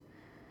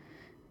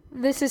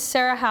This is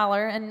Sarah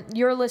Haller, and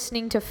you're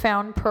listening to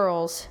Found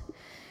Pearls.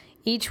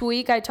 Each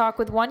week, I talk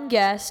with one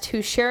guest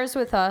who shares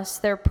with us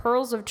their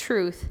pearls of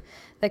truth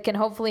that can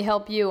hopefully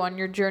help you on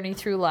your journey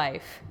through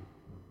life.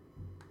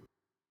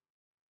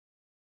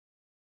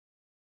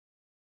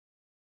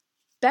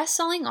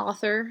 Best-selling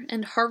author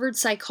and Harvard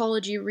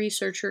psychology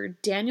researcher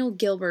Daniel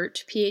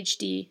Gilbert,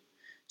 Ph.D.,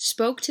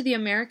 spoke to the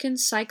American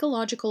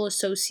Psychological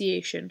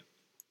Association.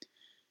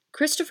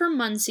 Christopher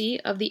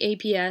Munsey of the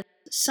APS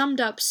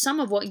summed up some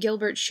of what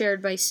Gilbert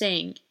shared by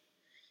saying,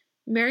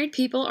 "Married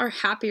people are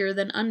happier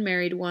than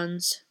unmarried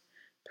ones,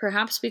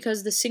 perhaps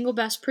because the single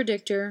best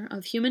predictor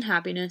of human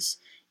happiness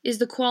is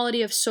the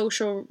quality of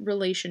social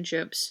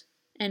relationships."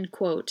 End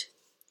quote.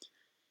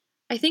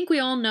 I think we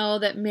all know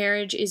that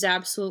marriage is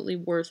absolutely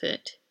worth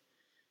it.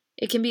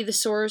 It can be the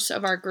source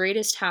of our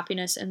greatest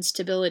happiness and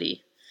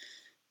stability.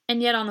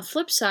 And yet on the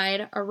flip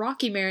side, a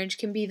rocky marriage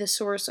can be the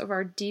source of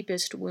our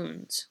deepest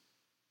wounds.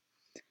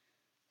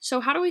 So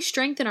how do we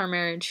strengthen our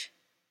marriage?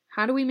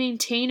 How do we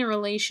maintain a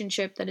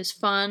relationship that is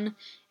fun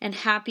and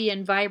happy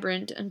and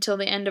vibrant until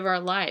the end of our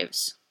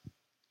lives?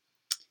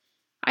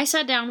 I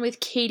sat down with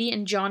Katie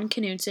and John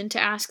Knutson to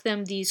ask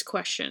them these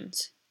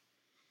questions.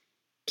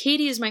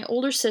 Katie is my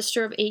older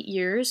sister of 8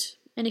 years,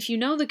 and if you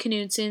know the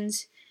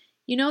Knutsons,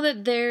 you know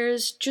that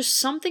there's just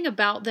something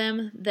about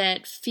them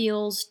that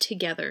feels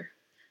together.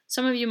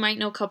 Some of you might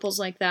know couples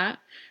like that,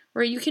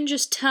 where you can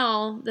just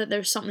tell that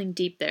there's something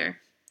deep there.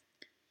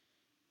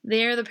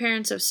 They are the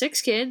parents of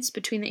 6 kids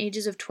between the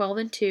ages of 12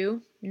 and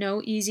 2,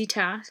 no easy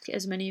task,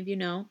 as many of you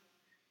know.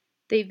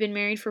 They've been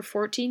married for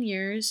 14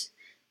 years,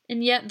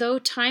 and yet though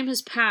time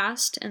has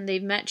passed and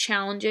they've met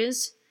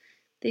challenges,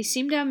 they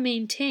seem to have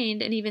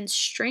maintained and even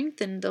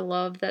strengthened the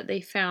love that they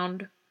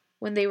found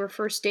when they were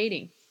first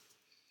dating.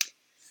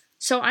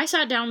 So I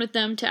sat down with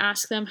them to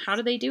ask them, how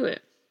do they do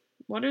it?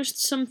 What are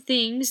some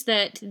things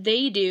that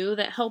they do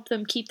that help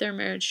them keep their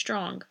marriage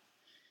strong?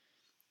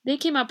 They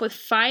came up with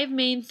 5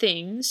 main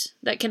things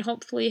that can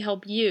hopefully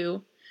help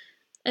you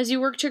as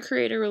you work to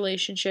create a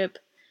relationship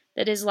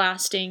that is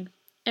lasting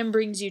and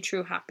brings you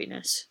true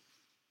happiness.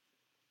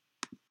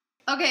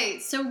 Okay,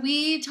 so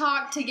we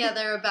talked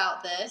together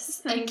about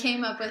this and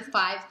came up with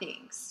 5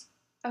 things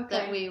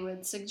that we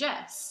would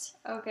suggest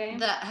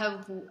that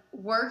have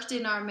worked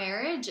in our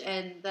marriage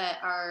and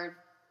that are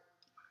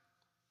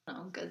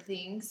good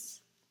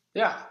things.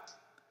 Yeah.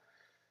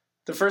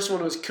 The first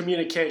one was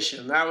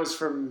communication. That was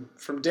from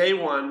day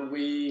one.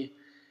 We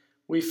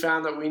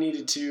found that we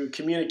needed to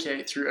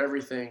communicate through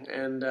everything,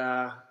 and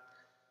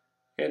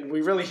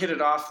we really hit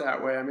it off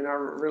that way. I mean, our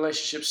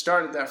relationship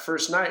started that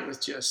first night with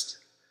just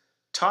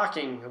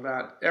talking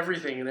about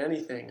everything and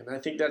anything, and I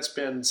think that's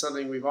been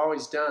something we've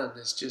always done.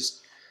 It's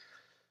just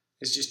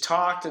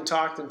talked and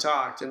talked and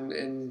talked,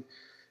 and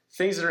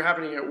things that are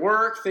happening at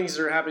work, things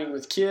that are happening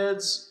with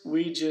kids,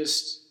 we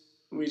just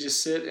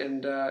sit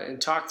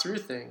and talk through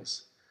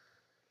things.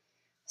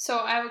 So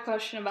I have a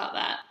question about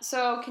that.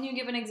 So can you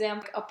give an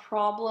example, a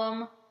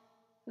problem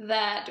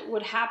that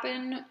would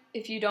happen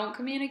if you don't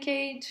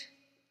communicate?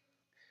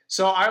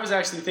 So I was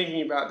actually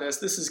thinking about this.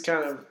 This is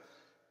kind of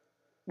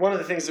one of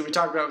the things that we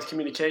talk about with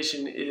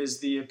communication is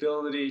the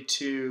ability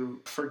to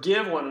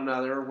forgive one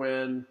another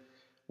when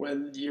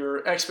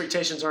your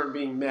expectations aren't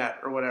being met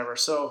or whatever.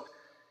 So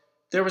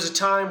there was a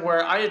time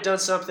where I had done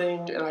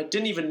something and I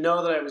didn't even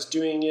know that I was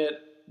doing it,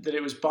 that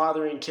it was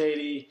bothering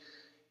Katie,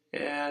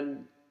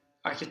 and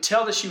I could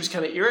tell that she was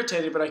kind of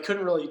irritated, but I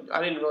didn't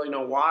really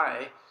know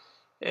why.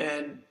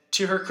 And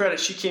to her credit,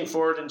 she came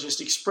forward and just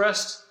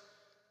expressed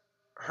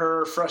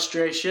her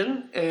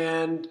frustration,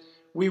 and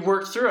we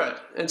worked through it.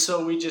 And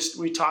so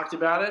we talked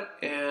about it,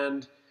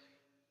 and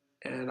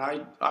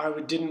I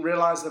didn't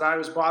realize that I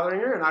was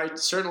bothering her, and I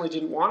certainly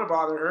didn't want to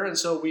bother her, and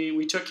so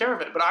we took care of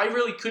it. But I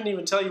really couldn't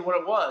even tell you what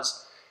it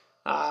was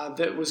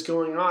that was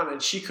going on,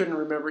 and she couldn't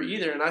remember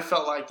either. And I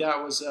felt like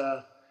that was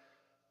a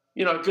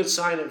good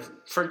sign of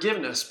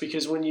forgiveness,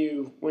 because when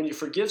you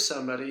forgive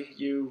somebody,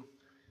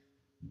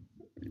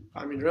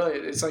 really,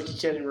 it's like you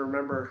can't even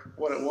remember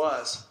what it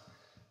was.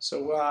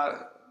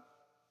 So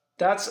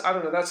that's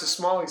a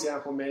small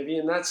example maybe,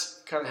 and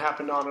that's kind of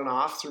happened on and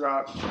off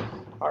throughout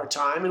our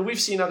time. And we've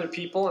seen other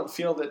people and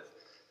feel that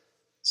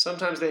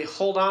sometimes they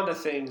hold on to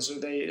things,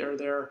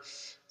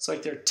 it's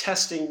like they're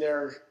testing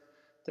their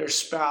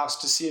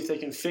spouse to see if they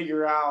can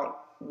figure out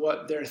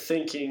what they're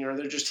thinking, or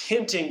they're just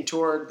hinting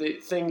toward the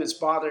thing that's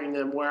bothering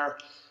them, where,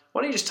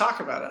 why don't you just talk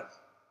about it?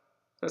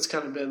 That's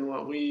kind of been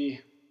what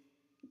we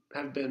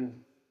have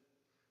been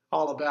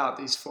all about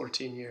these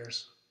 14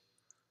 years.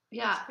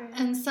 Yeah,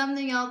 and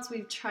something else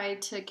we've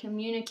tried to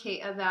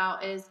communicate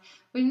about is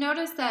we've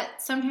noticed that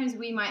sometimes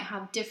we might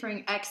have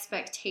differing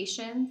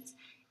expectations,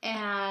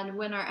 and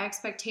when our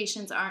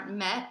expectations aren't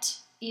met,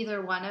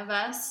 either one of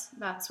us,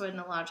 that's when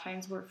a lot of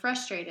times we're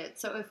frustrated.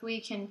 So if we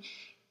can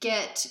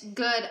get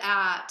good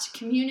at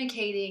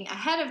communicating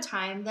ahead of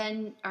time,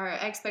 then our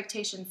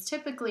expectations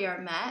typically are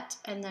met,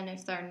 and then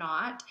if they're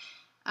not,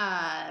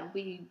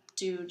 we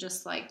do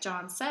just like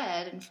John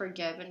said, and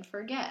forgive and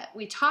forget.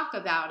 We talk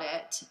about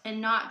it and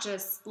not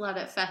just let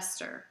it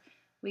fester.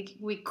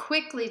 We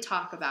quickly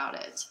talk about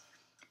it.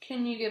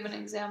 Can you give an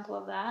example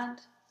of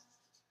that?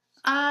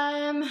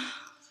 I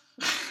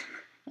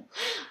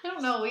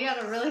don't know. We had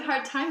a really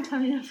hard time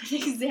coming up with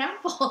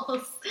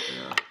examples.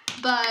 Yeah.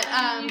 But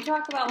you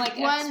talk about like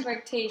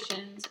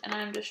expectations, and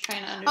I'm just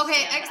trying to understand.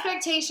 Okay,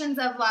 expectations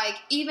of like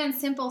even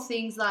simple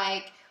things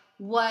like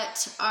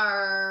what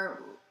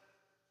our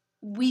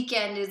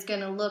weekend is going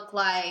to look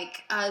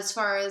like, as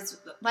far as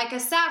like a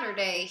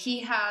Saturday. He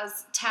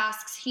has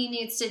tasks he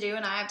needs to do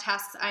and I have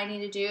tasks I need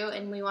to do,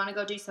 and we want to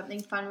go do something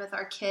fun with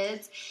our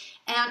kids.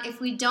 And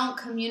if we don't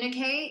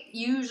communicate,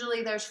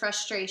 usually there's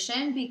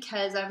frustration,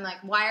 because I'm like,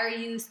 why are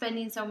you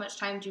spending so much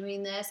time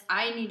doing this?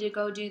 I need to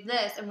go do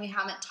this, and we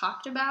haven't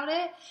talked about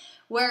it.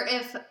 Where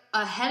if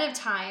ahead of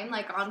time,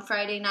 like on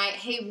Friday night,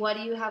 hey, what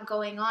do you have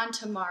going on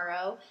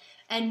tomorrow?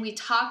 And we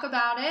talk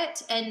about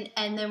it,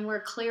 and then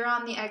we're clear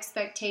on the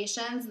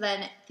expectations,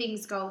 then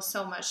things go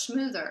so much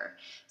smoother.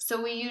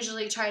 So we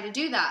usually try to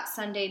do that.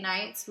 Sunday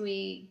nights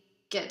we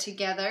get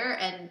together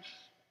and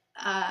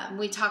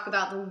we talk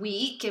about the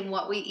week and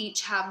what we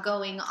each have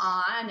going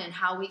on and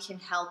how we can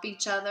help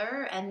each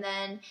other. And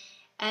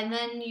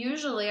then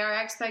usually our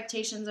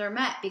expectations are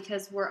met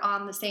because we're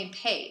on the same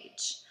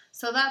page.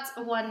 So that's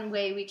one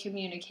way we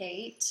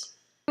communicate.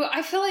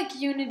 I feel like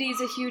unity is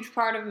a huge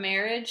part of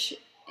marriage.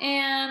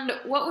 And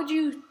what would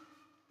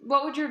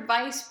your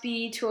advice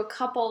be to a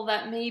couple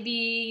that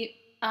maybe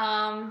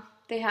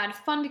they had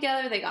fun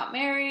together, they got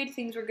married,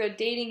 things were good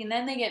dating, and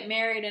then they get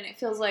married and it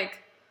feels like,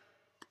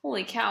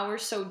 holy cow, we're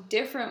so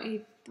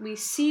different. We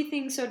see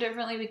things so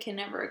differently. We can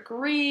never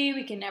agree.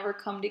 We can never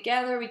come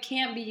together. We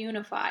can't be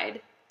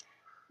unified.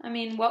 I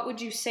mean, what would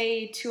you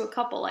say to a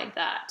couple like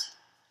that?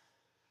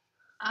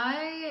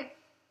 I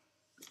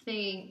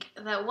think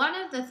that one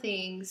of the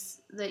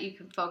things that you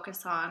can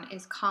focus on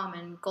is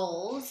common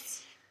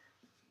goals,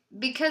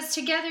 because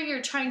together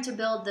you're trying to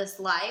build this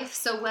life.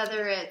 So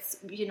whether it's,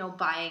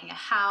 buying a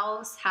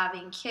house,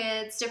 having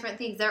kids, different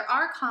things, there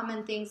are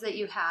common things that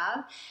you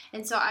have.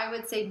 And so I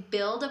would say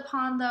build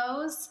upon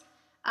those.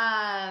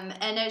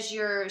 And as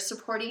you're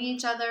supporting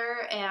each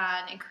other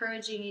and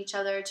encouraging each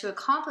other to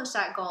accomplish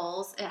that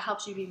goals, it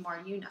helps you be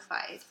more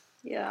unified.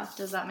 Yeah.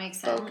 Does that make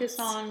sense? Focus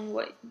on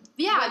what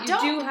you do have in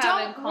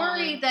common. Don't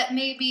worry that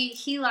maybe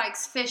he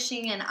likes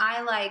fishing and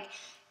I like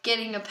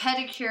getting a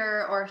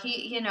pedicure, or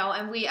he,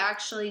 and we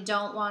actually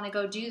don't want to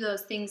go do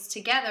those things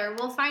together.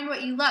 We'll find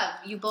what you love.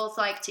 You both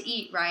like to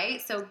eat, right?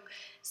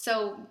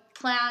 So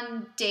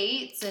plan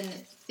dates and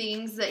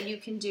things that you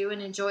can do and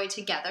enjoy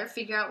together.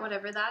 Figure out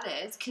whatever that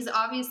is, because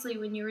obviously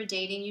when you were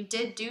dating, you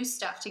did do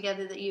stuff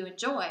together that you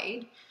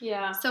enjoyed.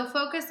 Yeah. So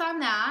focus on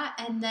that,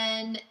 and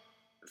then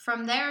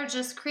from there,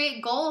 just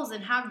create goals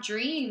and have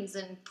dreams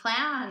and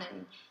plan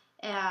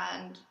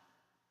and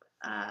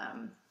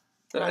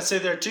I'd say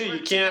there too, you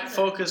can't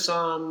focus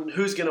on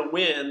who's going to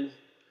win,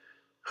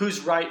 who's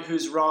right,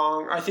 who's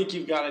wrong. I think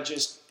you got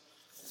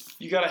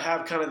to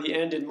have kind of the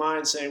end in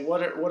mind, saying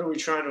what are we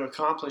trying to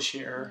accomplish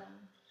here?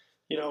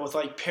 Yeah. With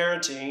like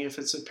parenting, if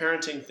it's a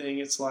parenting thing,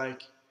 it's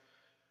like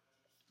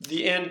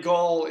the end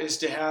goal is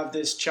to have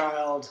this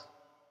child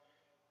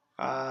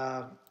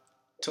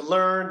to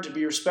learn, to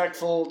be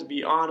respectful, to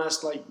be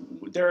honest. Like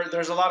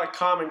there's a lot of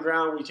common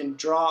ground we can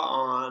draw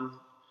on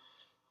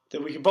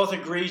that we can both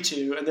agree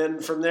to, and then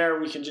from there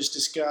we can just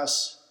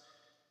discuss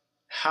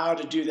how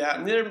to do that.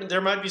 And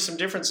there might be some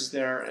differences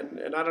there,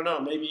 and I don't know,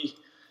 maybe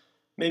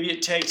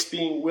it takes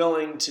being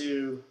willing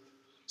to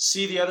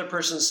see the other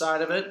person's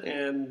side of it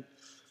and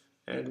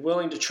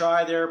willing to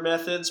try their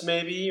methods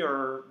maybe,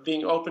 or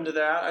being open to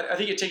that. I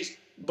think it takes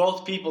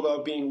both people,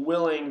 though, being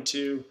willing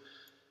to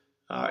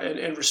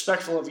and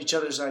respectful of each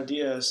other's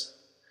ideas,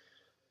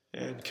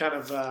 and kind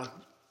of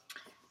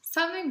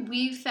something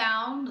we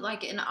found,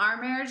 like in our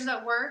marriage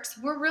that works,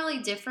 we're really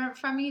different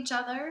from each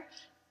other,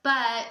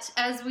 but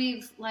as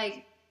we've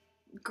like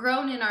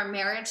grown in our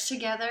marriage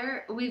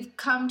together, we've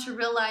come to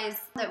realize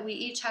that we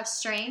each have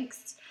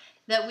strengths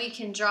that we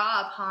can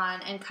draw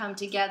upon and come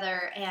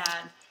together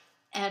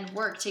and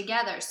work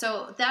together.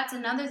 So that's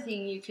another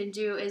thing you can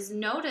do, is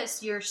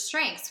notice your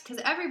strengths, because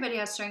everybody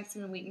has strengths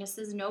and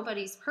weaknesses.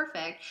 Nobody's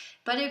perfect.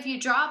 But if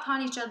you draw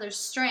upon each other's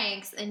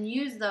strengths and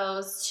use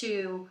those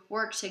to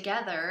work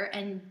together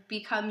and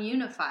become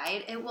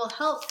unified, it will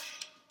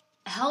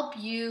help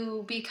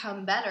you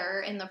become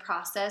better in the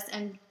process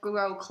and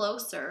grow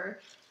closer.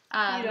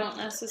 You don't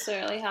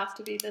necessarily have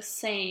to be the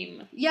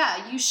same.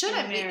 Yeah, you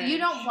shouldn't be. You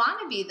don't want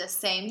to be the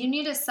same. You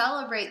need to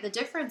celebrate the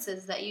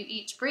differences that you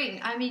each bring.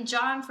 I mean,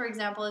 John, for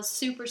example, is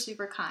super,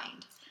 super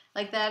kind.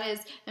 Like that is,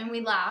 and we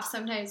laugh.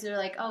 Sometimes they're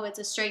like, oh, it's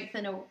a strength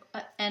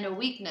and a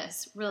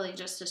weakness. Really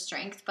just a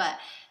strength. But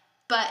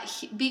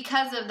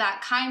because of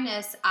that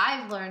kindness,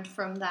 I've learned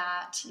from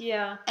that.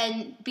 Yeah.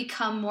 And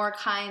become more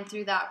kind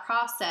through that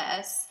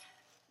process,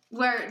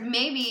 where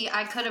maybe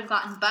I could have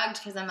gotten bugged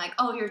because I'm like,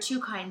 oh, you're too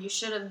kind. You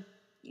should have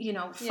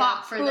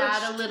fought for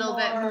that a little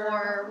bit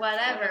more,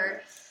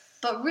 whatever.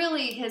 But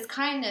really, his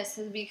kindness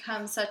has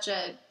become such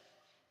a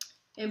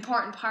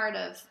important part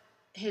of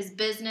his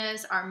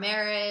business, our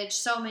marriage,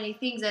 so many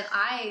things that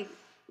I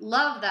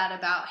love that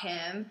about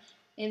him.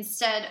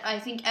 Instead, I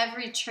think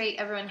every trait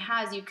everyone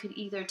has, you could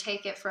either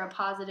take it for a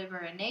positive or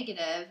a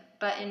negative.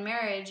 But in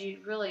marriage, you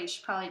really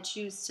should probably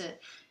choose to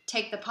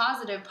take the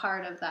positive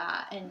part of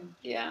that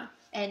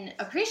and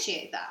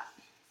appreciate that.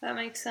 That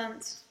makes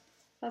sense.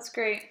 That's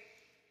great.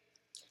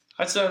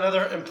 That's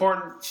another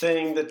important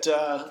thing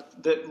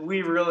that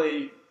we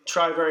really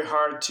try very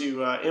hard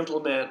to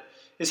implement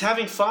is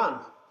having fun.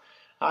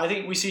 I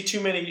think we see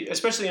too many,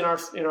 especially in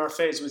our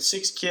phase with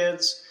 6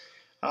 kids.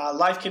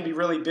 Life can be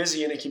really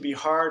busy, and it can be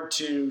hard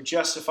to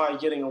justify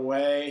getting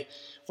away,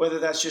 whether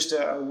that's just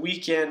a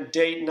weekend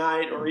date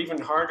night or even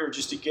harder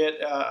just to get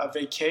a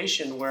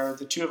vacation where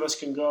the two of us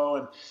can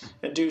go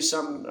and do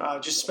some,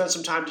 just spend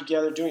some time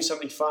together doing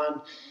something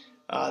fun.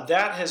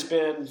 That has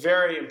been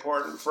very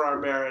important for our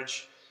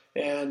marriage,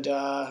 and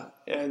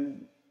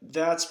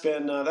that's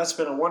been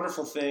a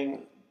wonderful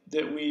thing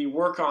that we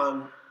work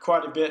on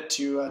quite a bit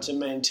to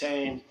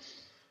maintain.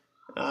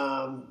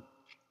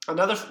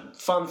 Another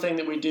fun thing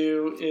that we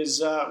do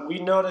is we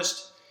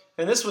noticed,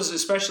 and this was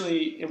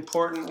especially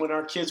important when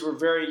our kids were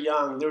very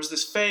young. There was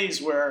this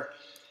phase where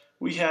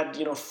we had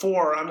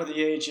 4 under the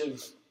age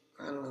of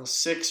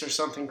 6 or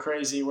something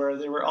crazy, where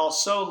they were all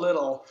so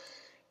little,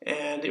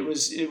 and it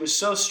was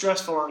so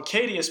stressful on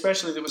Katie,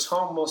 especially, that was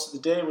home most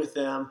of the day with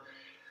them.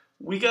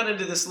 We got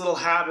into this little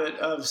habit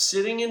of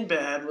sitting in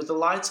bed with the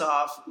lights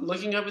off,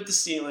 looking up at the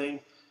ceiling,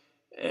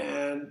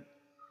 and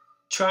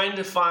trying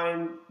to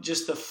find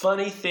just the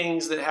funny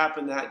things that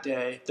happened that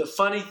day, the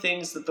funny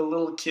things that the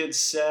little kids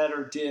said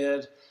or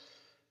did,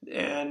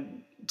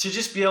 and to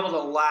just be able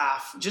to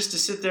laugh, just to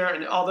sit there.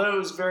 And although it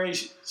was very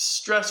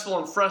stressful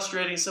and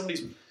frustrating,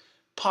 somebody's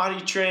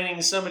potty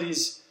training,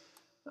 somebody's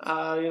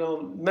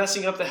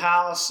messing up the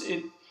house,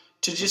 to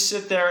just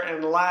sit there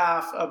and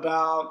laugh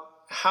about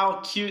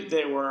how cute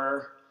they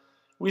were.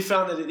 We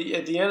found that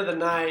at the end of the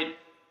night,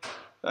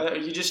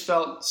 you just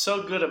felt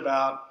so good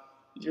about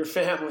your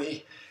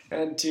family,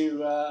 and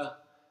to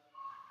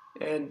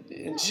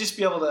just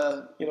be able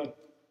to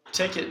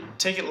take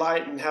it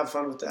light and have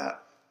fun with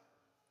that.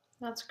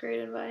 That's great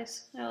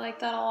advice. I like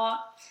that a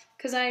lot,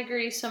 because I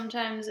agree.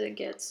 Sometimes it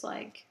gets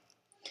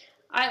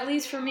at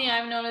least for me,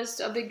 I've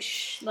noticed a big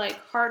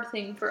hard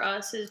thing for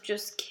us is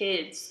just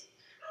kids.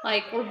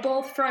 We're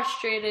both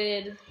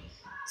frustrated.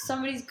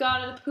 Somebody's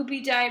got a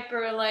poopy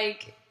diaper.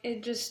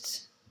 It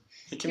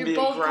can you're be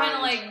both a grind.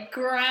 kind of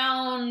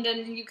ground,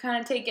 and you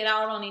kind of take it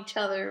out on each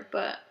other.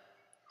 But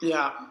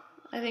yeah,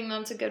 I think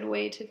that's a good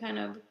way to kind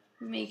of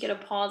make it a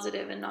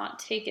positive and not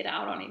take it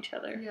out on each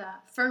other. Yeah.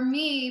 For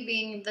me,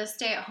 being the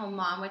stay-at-home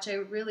mom, which I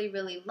really,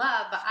 really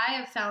love, but I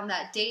have found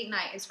that date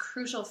night is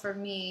crucial for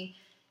me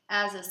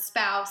as a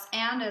spouse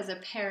and as a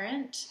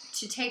parent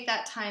to take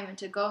that time and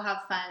to go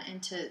have fun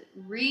and to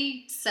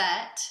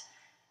reset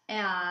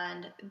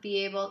and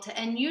be able to.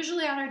 And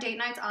usually on our date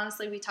nights,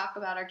 honestly, we talk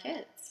about our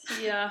kids.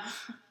 Yeah.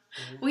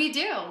 We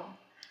do.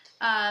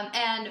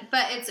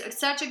 But it's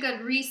such a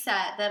good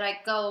reset that I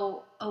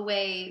go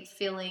away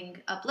feeling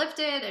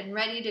uplifted and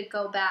ready to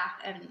go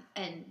back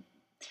and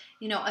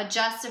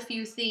adjust a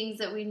few things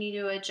that we need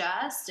to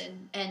adjust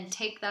and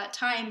take that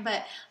time.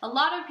 But a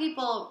lot of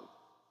people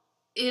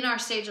in our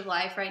stage of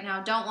life right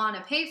now don't want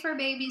to pay for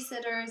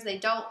babysitters. They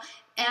don't.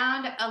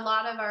 And a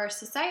lot of our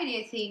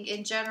society, I think,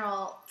 in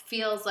general,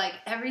 feels like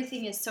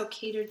everything is so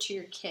catered to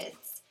your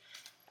kids,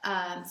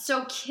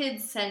 so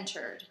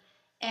kid-centered.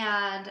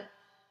 And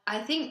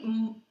I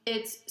think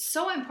it's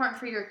so important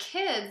for your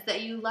kids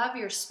that you love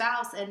your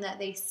spouse and that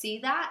they see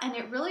that, and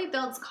it really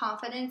builds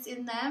confidence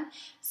in them.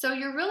 So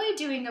you're really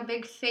doing a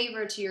big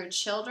favor to your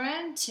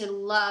children to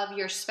love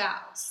your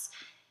spouse.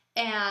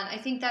 And I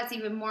think that's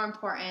even more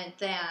important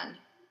than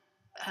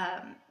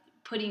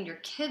putting your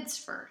kids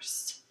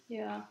first.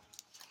 Yeah,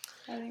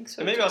 I think so.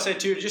 And maybe I'll say,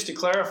 too, just to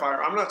clarify,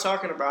 I'm not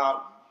talking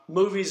about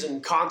movies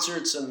and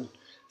concerts and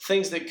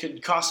things that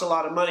could cost a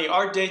lot of money.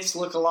 Our dates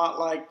look a lot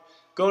like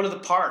going to the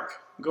park,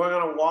 going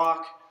on a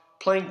walk,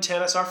 playing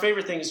tennis. Our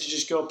favorite thing is to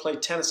just go play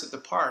tennis at the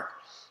park.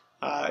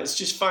 It's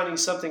just finding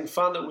something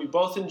fun that we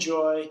both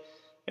enjoy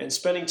and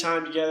spending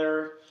time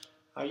together.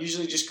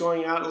 Usually just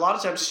going out. A lot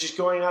of times it's just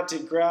going out to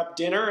grab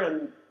dinner,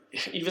 and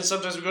even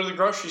sometimes we go to the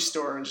grocery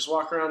store and just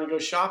walk around and go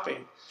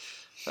shopping.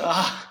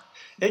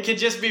 It can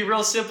just be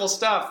real simple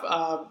stuff.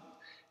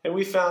 And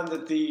we found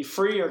that the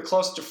free or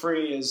close to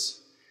free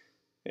is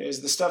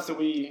the stuff that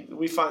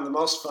we find the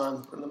most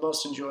fun and the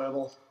most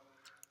enjoyable.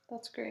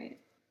 That's great.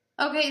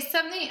 Okay,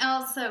 something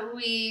else that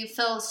we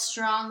feel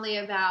strongly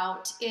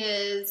about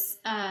is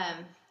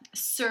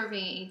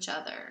serving each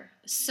other.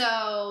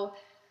 So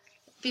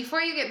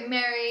before you get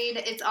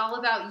married, it's all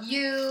about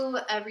you.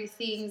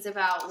 Everything's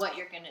about what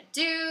you're going to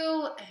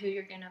do, who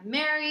you're going to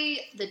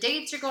marry, the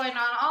dates you're going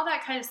on. All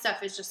that kind of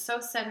stuff is just so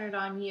centered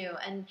on you.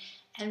 And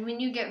when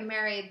you get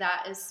married,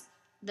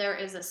 there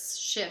is a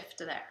shift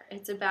there.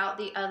 It's about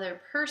the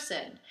other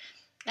person.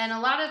 And a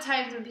lot of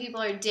times when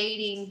people are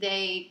dating,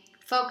 they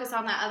focus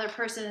on that other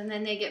person, and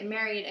then they get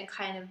married and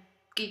kind of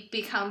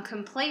become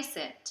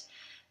complacent.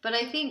 But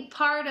I think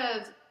part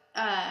of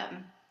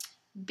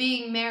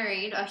being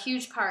married, a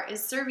huge part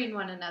is serving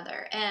one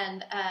another.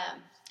 And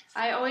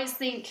I always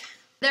think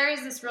there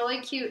is this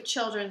really cute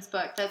children's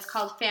book that's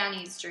called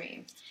Fanny's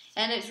Dream.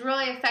 And it's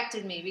really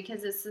affected me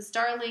because it's this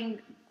darling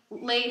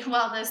lady,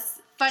 this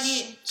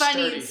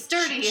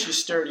sturdy. She's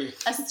sturdy.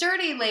 A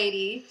sturdy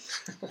lady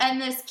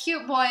and this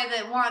cute boy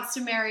that wants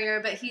to marry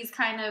her, but he's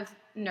kind of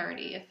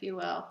nerdy, if you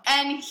will.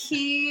 And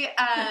he...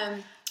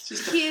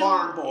 Just a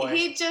farm boy.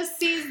 He just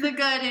sees the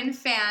good in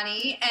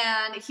Fanny,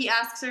 and he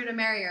asks her to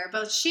marry her,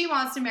 but she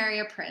wants to marry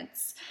a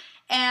prince.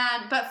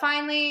 But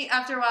finally,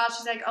 after a while,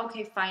 she's like,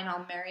 okay, fine,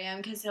 I'll marry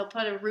him because he'll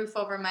put a roof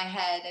over my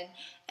head.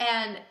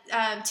 And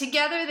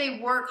together they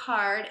work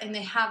hard, and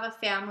they have a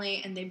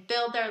family, and they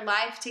build their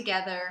life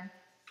together.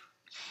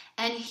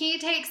 And he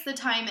takes the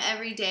time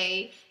every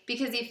day,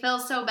 because he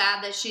feels so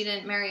bad that she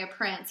didn't marry a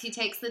prince. He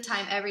takes the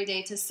time every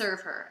day to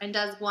serve her and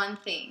does one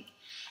thing.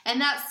 And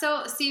that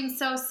seems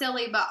so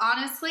silly, but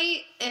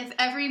honestly, if in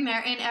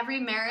every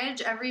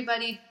marriage,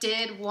 everybody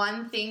did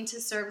one thing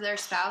to serve their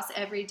spouse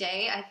every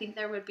day, I think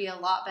there would be a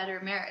lot better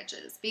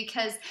marriages,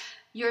 because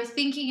you're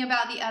thinking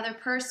about the other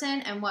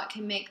person and what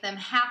can make them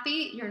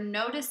happy. You're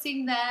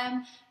noticing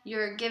them.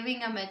 You're giving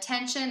them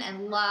attention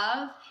and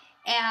love,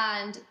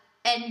 and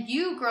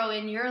you grow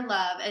in your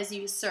love as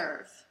you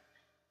serve.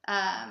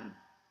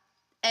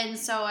 And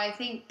so I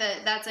think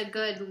that that's a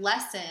good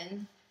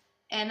lesson.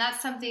 And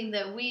that's something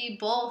that we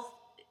both,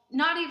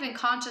 not even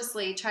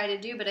consciously try to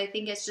do, but I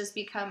think it's just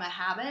become a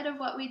habit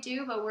of what we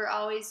do. But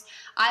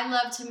I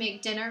love to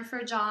make dinner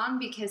for John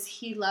because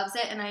he loves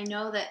it. And I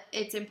know that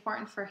it's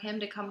important for him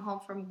to come home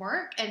from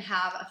work and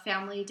have a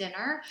family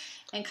dinner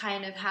and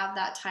kind of have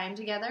that time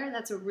together.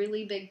 That's a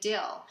really big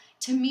deal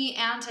to me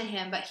and to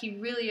him, but he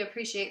really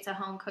appreciates a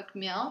home-cooked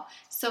meal.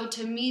 So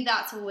to me,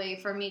 that's a way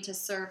for me to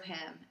serve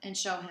him and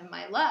show him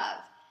my love.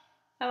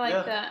 I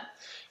like that.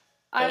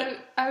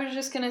 I was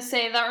just going to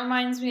say, that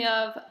reminds me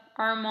of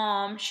our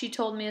mom. She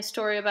told me a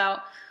story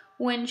about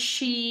when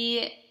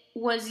she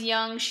was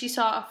young, she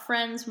saw a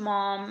friend's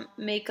mom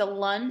make a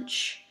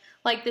lunch,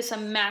 like this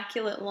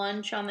immaculate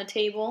lunch on the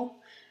table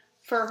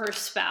for her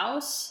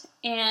spouse.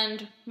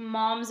 And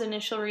mom's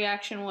initial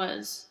reaction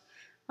was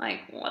like,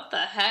 what the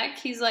heck?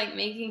 He's like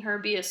making her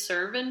be a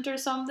servant or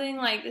something?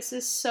 Like, this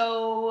is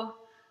so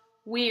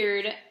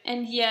weird.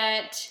 And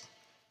yet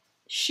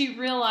she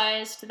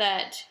realized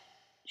that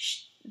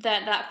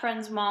that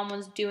friend's mom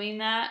was doing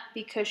that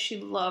because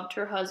she loved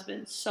her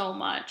husband so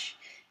much.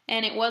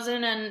 And it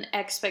wasn't an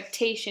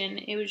expectation.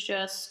 It was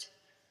just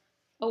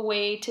a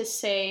way to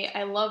say,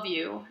 I love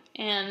you.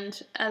 And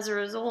as a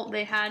result,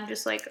 they had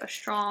just like a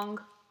strong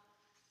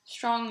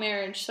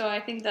marriage. So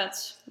I think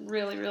that's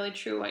really, really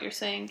true what you're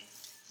saying.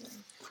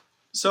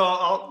 So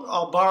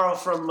I'll borrow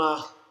from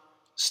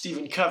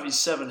Stephen Covey's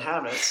 7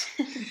 Habits.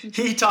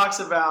 He talks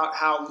about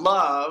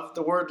how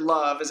the word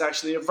love, is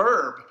actually a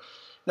verb.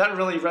 That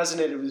really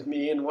resonated with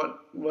me and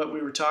what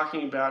we were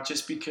talking about,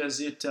 just because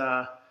it,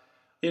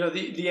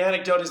 the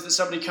anecdote is that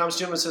somebody comes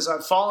to him and says,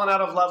 I've fallen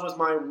out of love with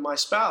my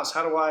spouse.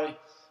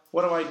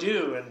 What do I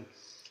do?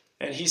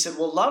 And he said,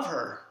 well, love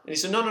her. And he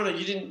said, no,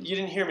 you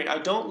didn't hear me. I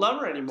don't love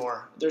her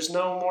anymore. There's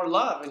no more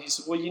love. And he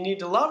said, well, you need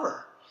to love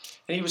her.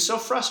 And he was so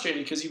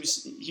frustrated because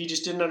he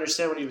just didn't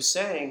understand what he was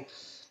saying.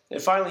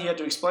 And finally he had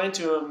to explain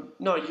to him,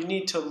 no, you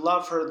need to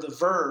love her, the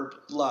verb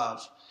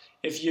love.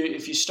 If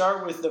you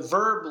start with the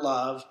verb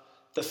love,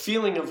 the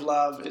feeling of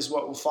love is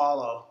what will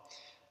follow.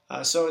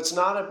 So it's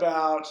not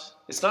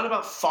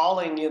about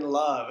falling in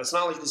love. It's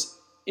not like this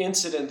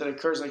incident that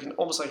occurs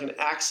almost like an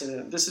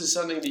accident. This is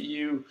something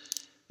that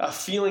a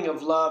feeling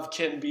of love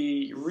can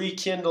be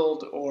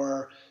rekindled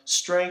or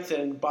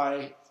strengthened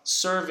by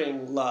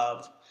serving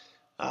love.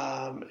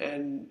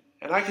 And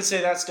I can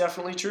say that's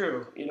definitely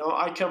true.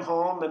 I come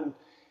home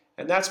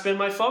and that's been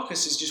my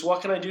focus, is just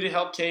what can I do to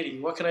help Katie?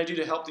 What can I do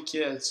to help the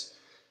kids?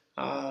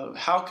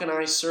 How can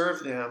I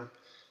serve them?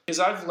 Because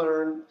I've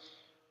learned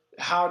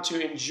how to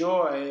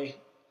enjoy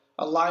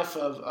a life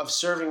of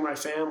serving my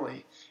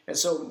family. And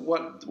so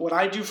what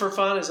I do for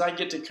fun is I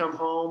get to come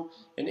home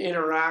and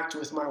interact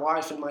with my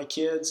wife and my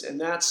kids, and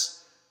that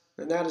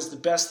is the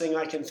best thing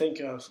I can think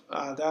of.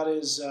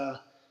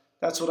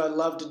 That's what I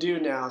love to do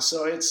now.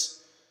 So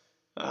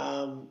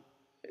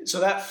so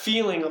that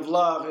feeling of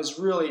love has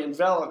really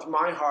enveloped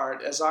my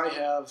heart as I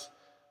have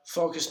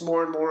focused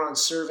more and more on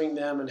serving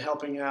them and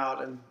helping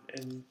out and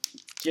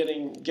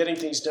getting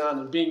things done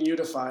and being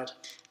unified.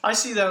 I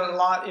see that a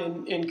lot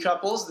in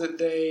couples, that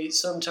they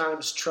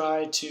sometimes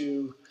try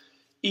to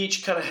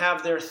each kind of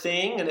have their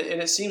thing, and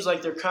it seems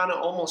like they're kind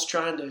of almost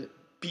trying to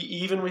be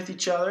even with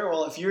each other.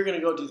 Well, if you're going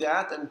to go do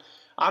that, then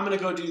I'm going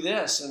to go do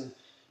this. And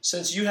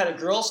since you had a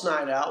girls'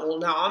 night out, well,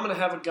 now I'm going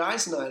to have a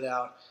guys' night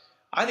out.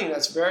 I think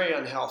that's very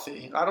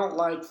unhealthy. I don't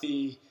like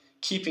the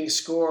keeping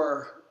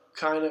score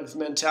kind of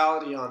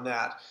mentality on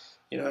that.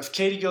 If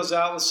Katie goes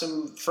out with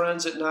some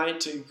friends at night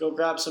to go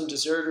grab some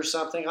dessert or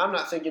something, I'm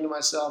not thinking to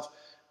myself,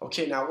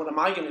 okay, now what am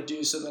I going to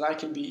do so that I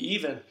can be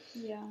even?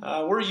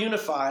 Yeah. We're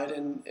unified,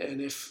 and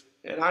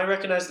I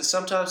recognize that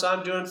sometimes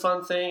I'm doing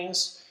fun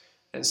things,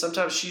 and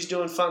sometimes she's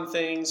doing fun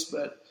things,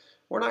 but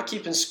we're not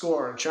keeping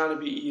score and trying to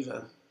be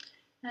even.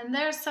 And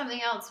there's something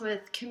else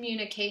with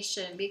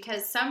communication,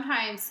 because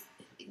sometimes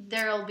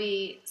there'll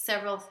be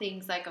several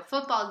things like a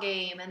football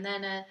game and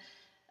then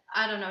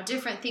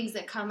different things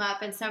that come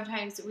up, and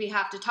sometimes we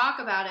have to talk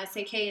about it,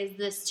 say, okay, is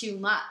this too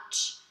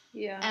much?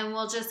 Yeah. And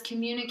we'll just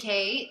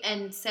communicate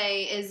and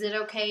say, is it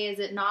okay? Is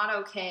it not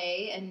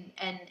okay?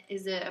 And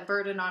is it a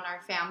burden on our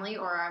family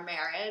or our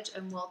marriage?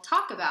 And we'll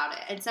talk about it.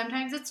 And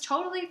sometimes it's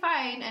totally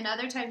fine. And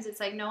other times it's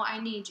like, no, I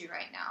need you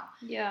right now.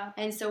 Yeah.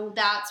 And so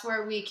that's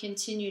where we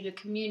continue to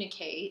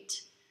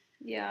communicate.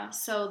 Yeah.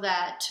 So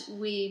that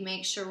we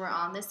make sure we're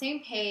on the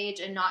same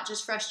page and not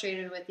just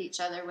frustrated with each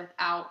other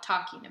without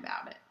talking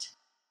about it.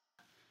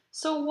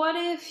 So what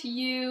if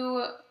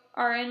you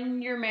are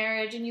in your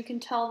marriage and you can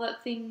tell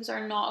that things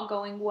are not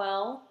going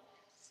well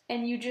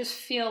and you just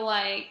feel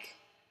like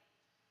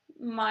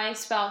my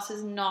spouse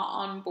is not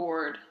on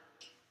board?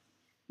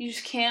 You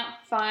just can't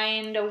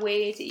find a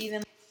way to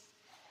even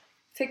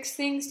fix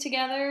things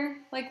together?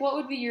 Like, what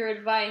would be your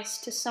advice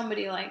to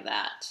somebody like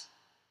that?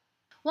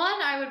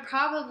 One, I would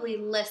probably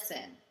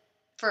listen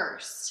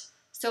first.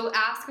 So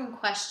ask them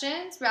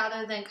questions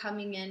rather than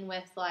coming in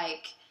with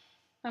like,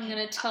 I'm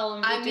going to tell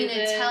them I'm going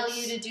to tell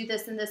you to do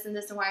this and this and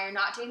this and why you're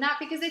not doing that.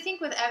 Because I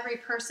think with every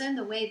person,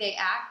 the way they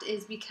act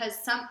is because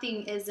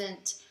something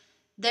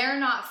they're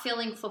not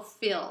feeling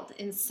fulfilled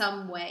in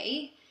some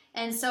way.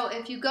 And so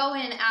if you go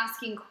in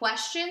asking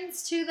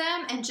questions to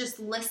them and just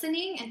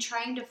listening and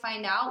trying to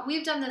find out,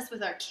 we've done this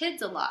with our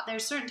kids a lot.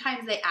 There's certain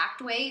times they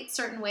act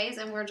certain ways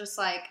and we're just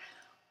like,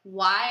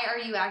 why are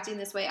you acting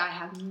this way? I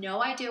have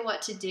no idea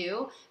what to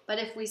do. But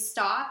if we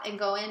stop and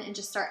go in and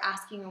just start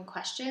asking them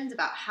questions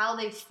about how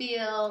they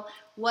feel,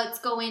 what's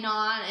going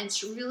on, and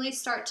really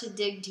start to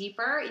dig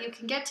deeper, you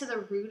can get to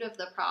the root of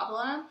the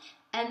problem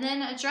and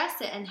then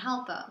address it and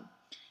help them.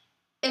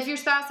 If your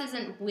spouse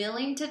isn't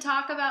willing to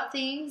talk about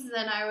things,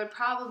 then I would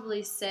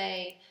probably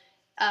say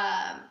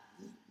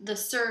the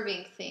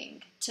serving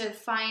thing. To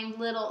find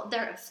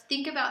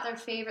think about their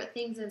favorite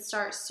things and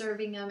start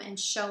serving them and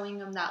showing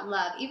them that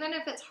love, even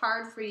if it's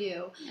hard for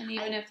you. And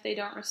even if they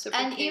don't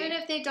reciprocate. And even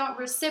if they don't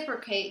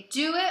reciprocate,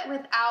 do it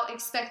without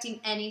expecting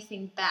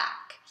anything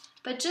back.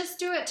 But just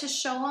do it to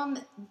show them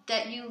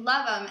that you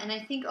love them. And I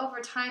think over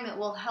time it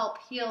will help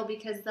heal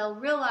because they'll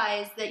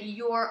realize that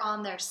you're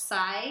on their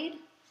side.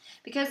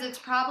 Because it's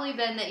probably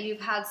been that you've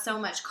had so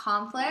much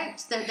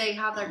conflict that they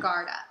have their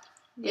guard up.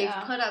 They've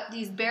put up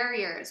these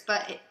barriers,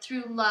 but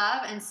through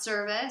love and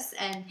service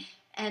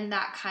and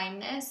that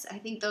kindness, I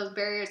think those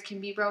barriers can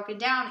be broken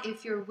down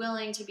if you're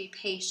willing to be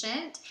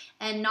patient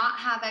and not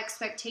have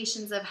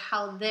expectations of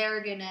how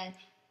they're going to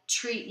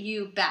treat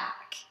you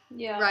back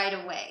right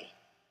away.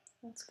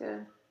 That's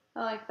good.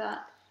 I like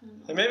that.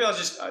 And maybe I'll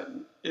just,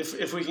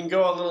 if we can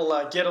go a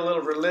little, get a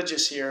little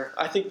religious here,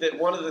 I think that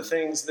one of the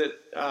things that,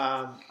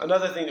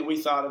 another thing that we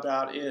thought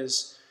about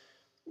is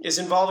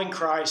involving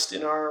Christ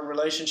in our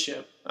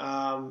relationship.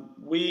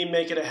 We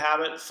make it a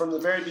habit from the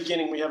very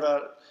beginning. We have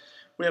a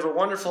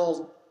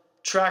wonderful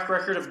track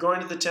record of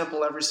going to the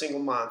temple every single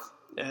month,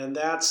 and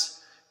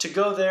that's to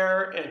go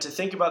there and to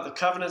think about the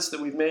covenants that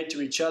we've made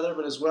to each other,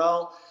 but as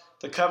well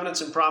the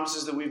covenants and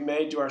promises that we've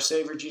made to our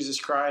Savior Jesus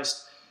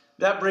Christ.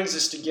 That brings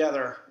us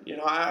together.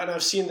 And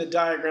I've seen the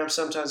diagram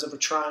sometimes of a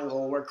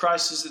triangle where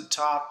Christ is at the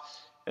top,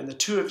 and the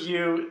two of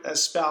you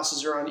as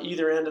spouses are on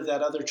either end of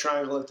that other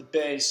triangle at the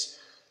base.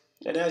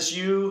 And as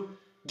you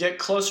get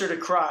closer to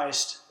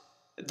Christ,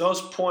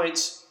 those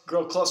points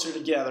grow closer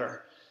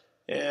together.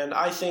 And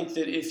I think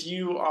that if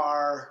you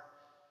are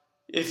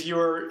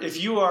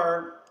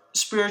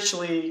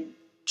spiritually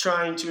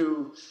trying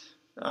to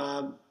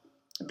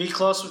be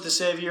close with the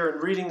Savior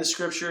and reading the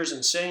Scriptures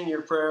and saying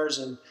your prayers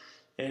and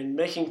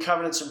making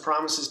covenants and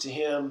promises to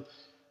Him,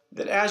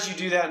 that as you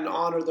do that and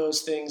honor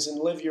those things and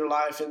live your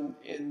life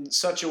in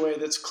such a way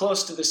that's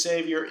close to the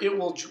Savior, it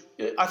will,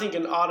 I think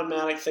an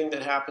automatic thing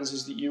that happens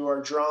is that you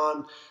are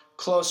drawn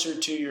closer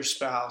to your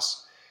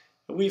spouse.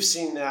 We've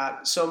seen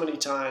that so many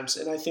times,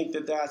 and I think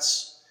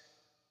that's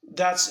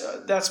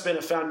been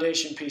a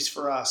foundation piece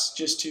for us,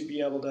 just to be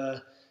able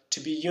to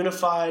be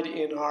unified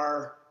in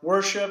our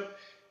worship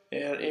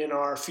and in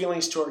our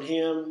feelings toward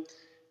Him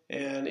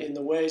and in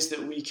the ways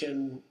that we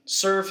can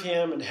serve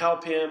Him and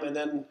help Him. And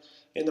then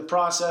in the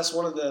process,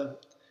 one of the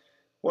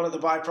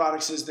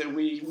byproducts is that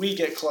we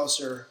get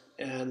closer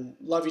and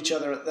love each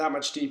other that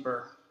much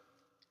deeper.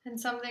 And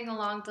something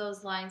along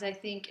those lines, I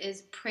think,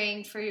 is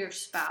praying for your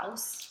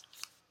spouse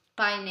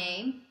by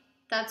name.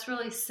 That's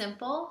really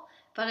simple,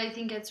 but I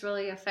think it's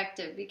really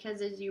effective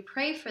because as you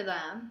pray for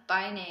them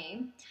by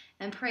name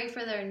and pray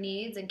for their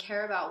needs and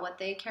care about what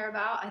they care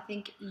about, I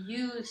think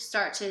you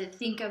start to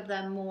think of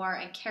them more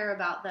and care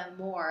about them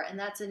more. And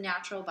that's a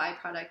natural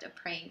byproduct of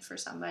praying for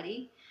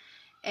somebody.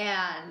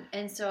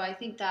 And so I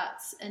think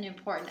that's an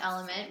important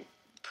element,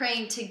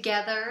 praying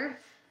together,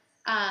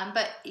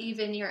 but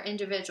even your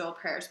individual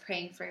prayers,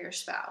 praying for your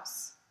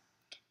spouse.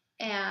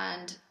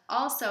 And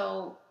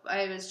also,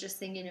 I was just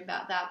thinking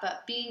about that,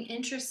 but being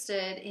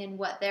interested in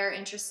what they're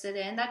interested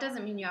in, that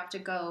doesn't mean you have to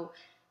go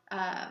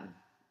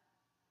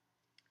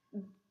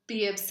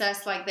be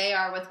obsessed like they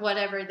are with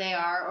whatever they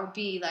are, or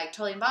be like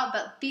totally involved,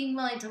 but being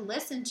willing to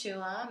listen to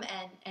them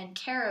and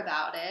care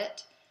about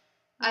it.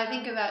 I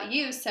think about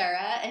you,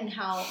 Sarah, and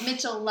how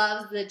Mitchell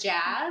loves the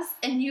jazz,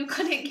 and you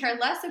couldn't care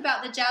less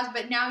about the jazz,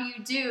 but now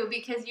you do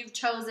because you've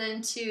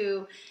chosen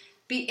to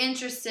be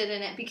interested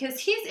in it because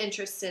he's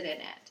interested in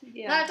it.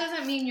 Yeah. That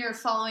doesn't mean you're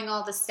following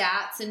all the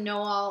stats and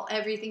know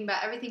everything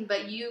about everything,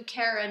 but you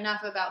care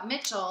enough about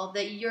Mitchell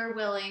that you're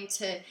willing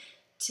to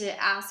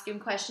ask him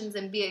questions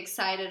and be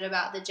excited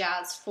about the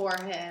jazz for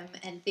him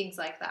and things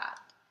like that.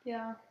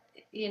 Yeah.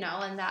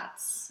 And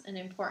that's an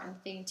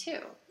important thing too.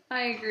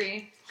 I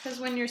agree. Because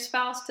when your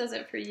spouse does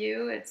it for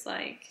you, it's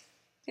like,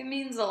 it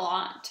means a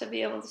lot to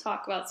be able to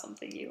talk about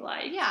something you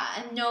like. Yeah,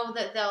 and know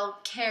that they'll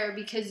care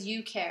because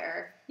you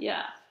care.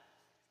 Yeah.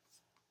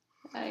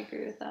 I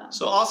agree with that.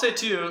 So I'll say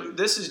too,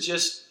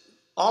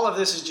 all of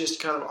this is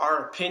just kind of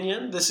our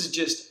opinion. This is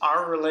just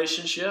our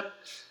relationship.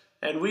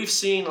 And we've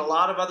seen a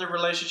lot of other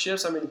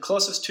relationships. I mean,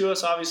 closest to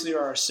us obviously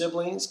are our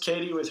siblings.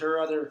 Katie with her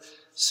other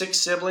 6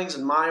 siblings,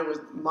 and with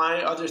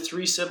my other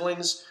 3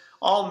 siblings,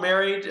 all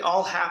married,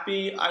 all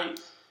happy.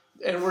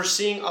 And we're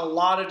seeing a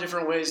lot of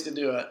different ways to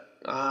do it.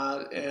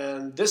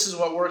 And this is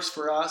what works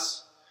for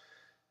us.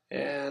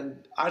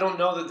 And I don't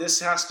know that this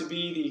has to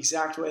be the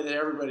exact way that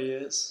everybody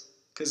is,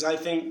 because I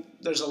think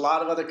there's a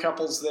lot of other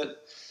couples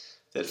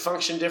that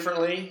function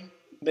differently,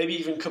 maybe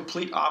even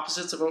complete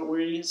opposites of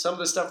some of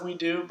the stuff we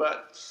do,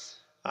 but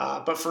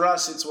for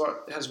us, it's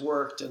what has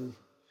worked and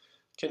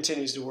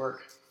continues to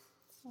work.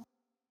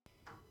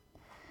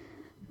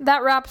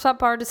 That wraps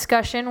up our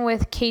discussion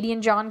with Katie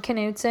and John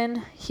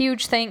Knutson.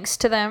 Huge thanks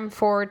to them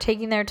for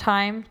taking their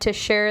time to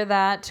share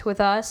that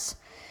with us.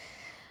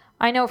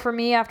 I know for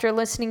me, after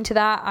listening to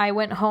that, I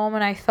went home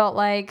and I felt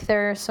like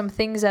there are some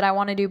things that I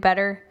want to do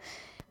better.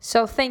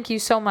 So thank you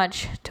so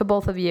much to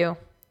both of you.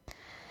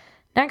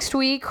 Next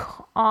week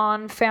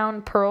on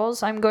Found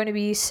Pearls, I'm going to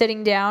be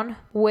sitting down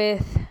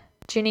with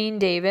Janine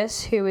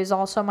Davis, who is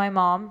also my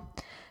mom,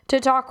 to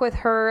talk with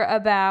her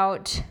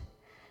about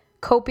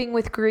coping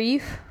with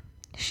grief.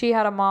 She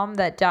had a mom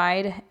that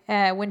died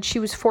when she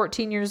was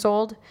 14 years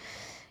old,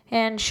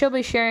 and she'll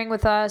be sharing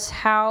with us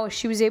how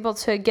she was able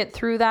to get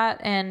through that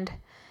and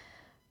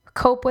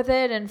cope with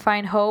it and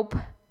find hope.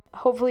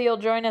 Hopefully you'll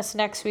join us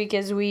next week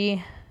as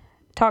we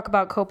talk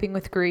about coping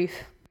with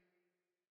grief.